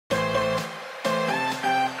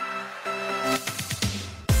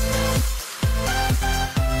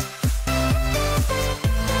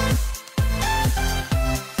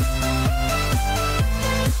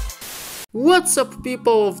What's up,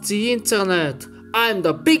 people of the internet? I'm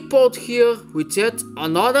the Big Bot here with yet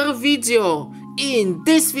another video. In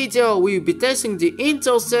this video we will be testing the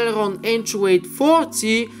Intel Celeron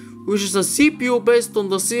N2840, which is a CPU based on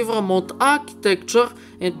the Silvermont architecture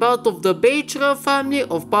and part of the Beechera family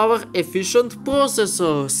of power efficient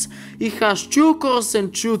processors. It has 2 cores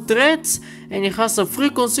and 2 threads, and it has a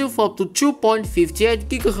frequency of up to 2.58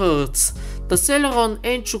 GHz. The Celeron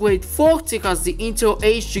N2840 has the Intel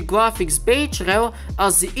HD graphics Beechera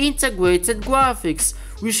as the integrated graphics,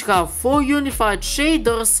 which have 4 unified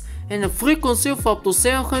shaders and a frequency of up to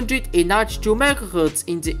 792 MHz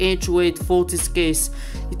in the N2840's case.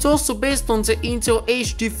 It's also based on the Intel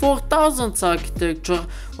HD 4000 architecture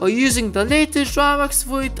or using the latest drivers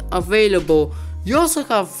for it available. You also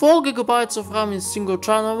have 4GB of RAM in single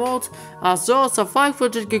channel mode, as well as a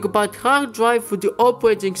 500GB hard drive for the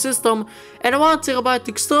operating system and a 1TB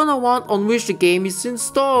external one on which the game is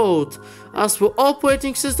installed. As for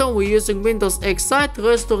operating system, we're using Windows XP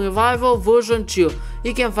Restore Revival version 2.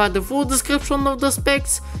 You can find the full description of the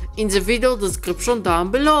specs in the video description down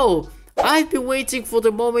below. I've been waiting for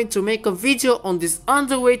the moment to make a video on this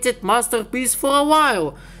underrated masterpiece for a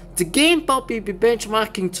while. The game I'll be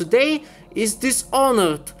benchmarking today is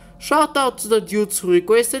Dishonored. Shout out to the dudes who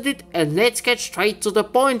requested it, and let's get straight to the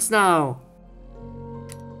point now.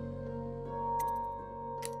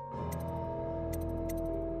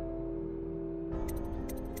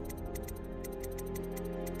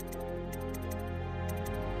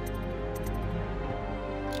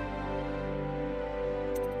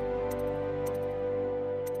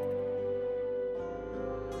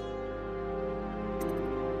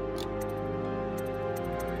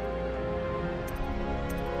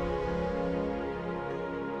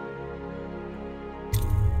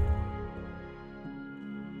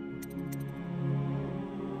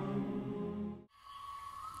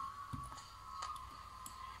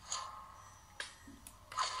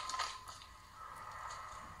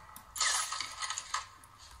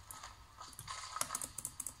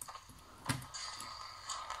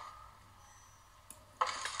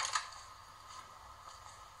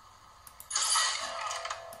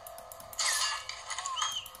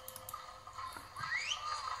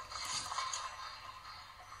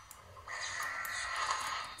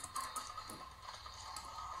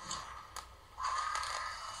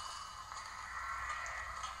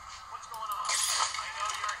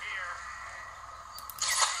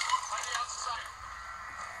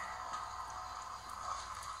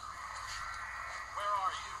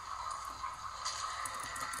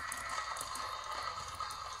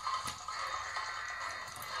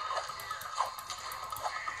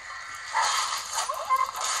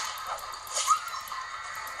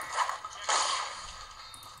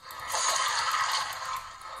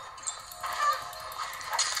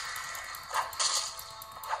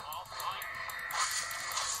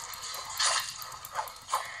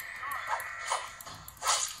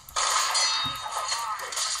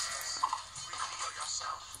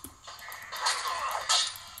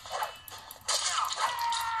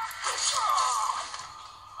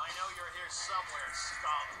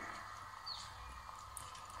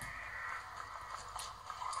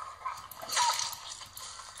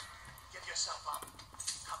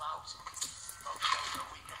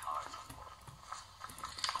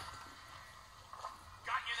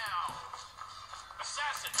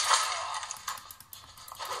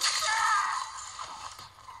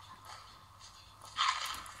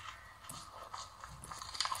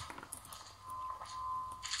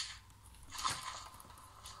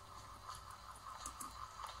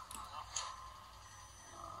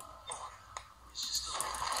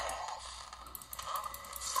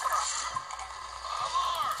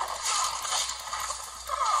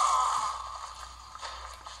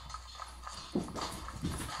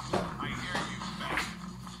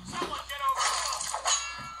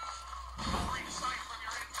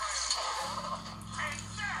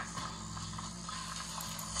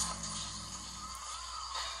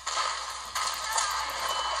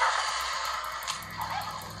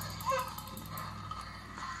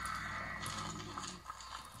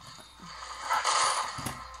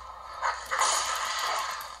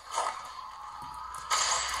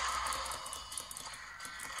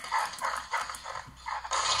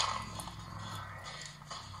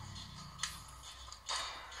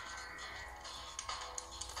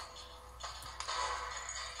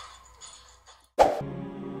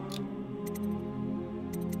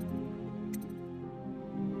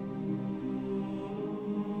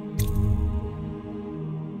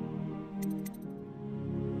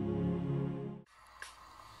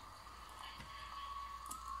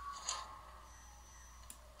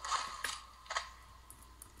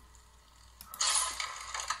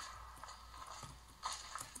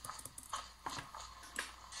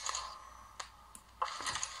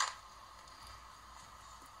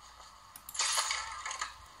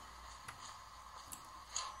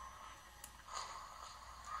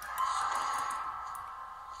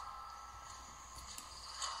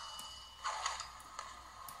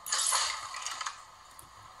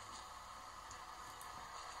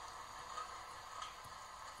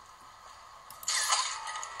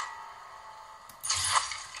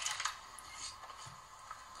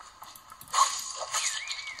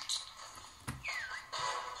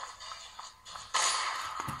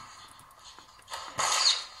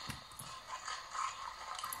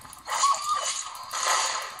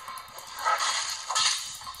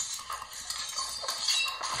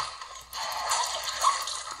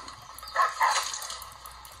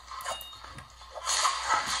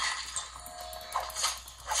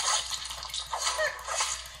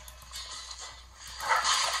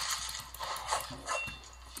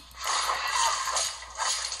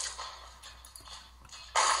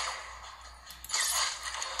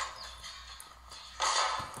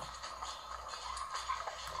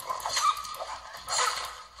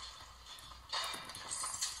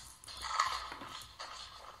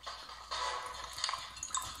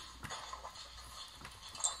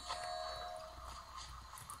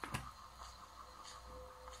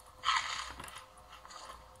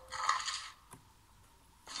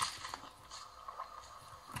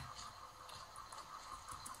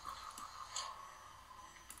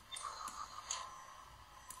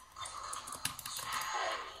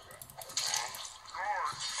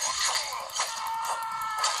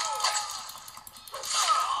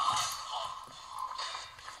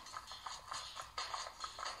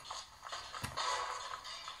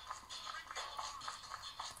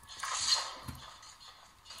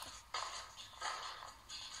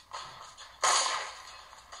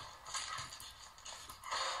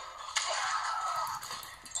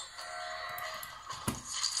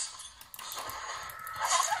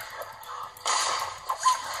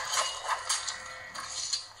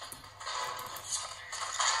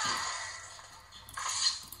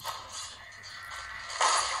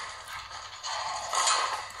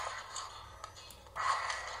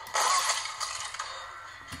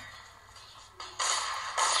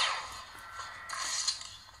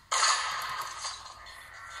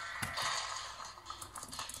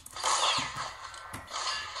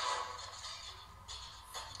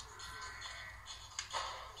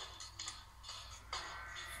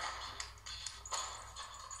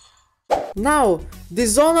 Now,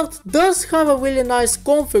 Dishonored does have a really nice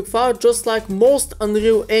config file just like most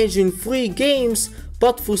Unreal Engine 3 games,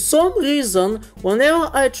 but for some reason, whenever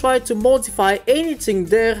I try to modify anything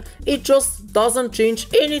there, it just doesn't change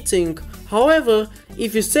anything. However,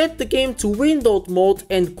 if you set the game to windowed mode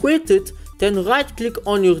and quit it, then right click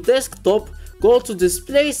on your desktop, go to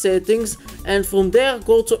display settings, and from there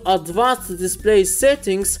go to advanced display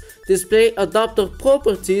settings, display adapter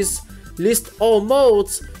properties, list all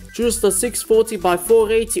modes, choose the 640 by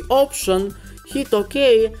 480 option, hit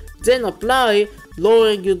OK, then apply,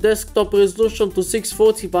 lowering your desktop resolution to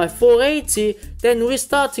 640 by 480, then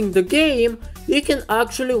restarting the game, you can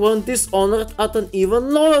actually run Dishonored at an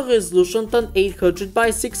even lower resolution than 800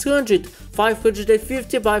 by 600,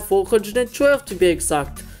 550 by 412 to be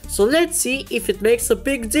exact. So let's see if it makes a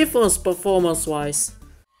big difference performance wise.